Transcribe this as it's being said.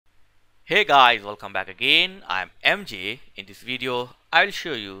Hey guys, welcome back again. I'm MJ. In this video, I will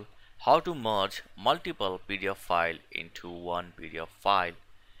show you how to merge multiple PDF file into one PDF file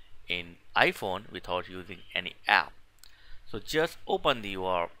in iPhone without using any app. So just open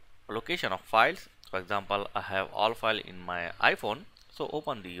your location of files. For example, I have all file in my iPhone. So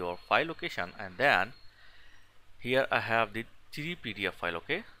open your file location, and then here I have the three PDF file.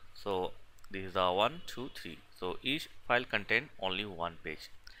 Okay, so this is the 1 2 3. So each file contain only one page.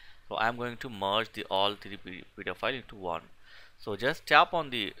 So I'm going to merge the all three PDF file into one. So just tap on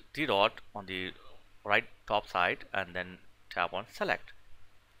the three dot on the right top side and then tap on select,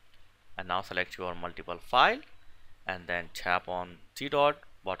 and now select your multiple file and then tap on three dot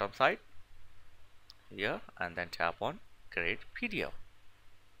bottom side here and then tap on create PDF,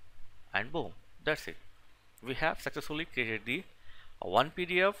 and boom, that's it. We have successfully created the one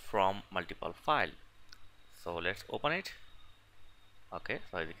PDF from multiple file. So let's open it. Okay,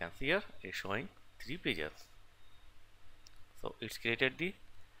 so as you can see here, it's showing three pages. So it's created the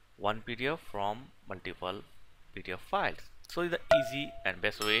one PDF from multiple PDF files. So it's the easy and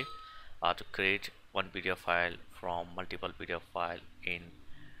best way to create one PDF file from multiple PDF file in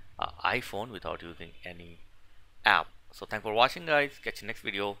iPhone without using any app. So thanks for watching guys. Catch you next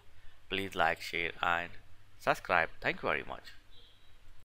video. Please like, share and subscribe. Thank you very much.